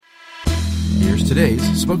Here's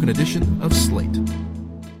today's spoken edition of Slate.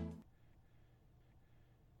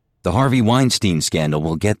 The Harvey Weinstein scandal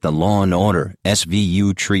will get the Law & Order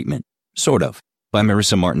SVU treatment, sort of, by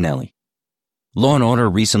Marissa Martinelli. Law & Order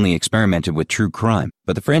recently experimented with true crime,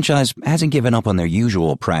 but the franchise hasn't given up on their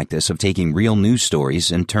usual practice of taking real news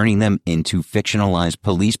stories and turning them into fictionalized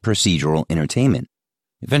police procedural entertainment.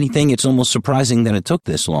 If anything, it's almost surprising that it took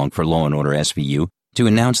this long for Law & Order SVU to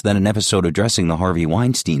announce that an episode addressing the Harvey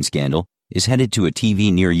Weinstein scandal is headed to a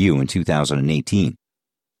TV near you in 2018.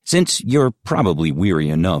 Since you're probably weary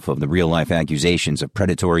enough of the real-life accusations of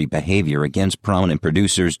predatory behavior against prominent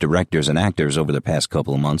producers, directors, and actors over the past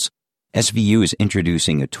couple of months, SVU is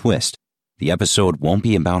introducing a twist. The episode won't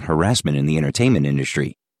be about harassment in the entertainment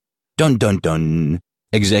industry. Dun dun dun!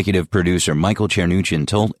 Executive producer Michael Chernuchin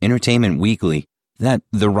told Entertainment Weekly that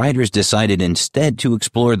the writers decided instead to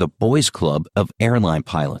explore the boys' club of airline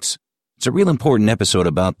pilots. It's a real important episode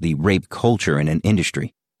about the rape culture in an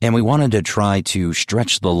industry, and we wanted to try to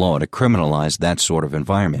stretch the law to criminalize that sort of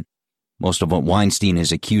environment. Most of what Weinstein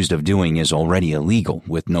is accused of doing is already illegal,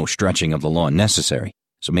 with no stretching of the law necessary,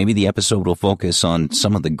 so maybe the episode will focus on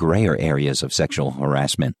some of the grayer areas of sexual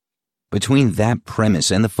harassment. Between that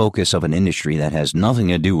premise and the focus of an industry that has nothing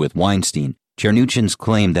to do with Weinstein, Chernuchin's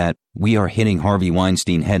claim that we are hitting Harvey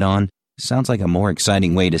Weinstein head-on sounds like a more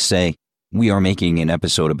exciting way to say we are making an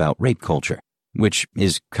episode about rape culture, which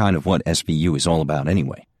is kind of what SVU is all about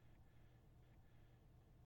anyway.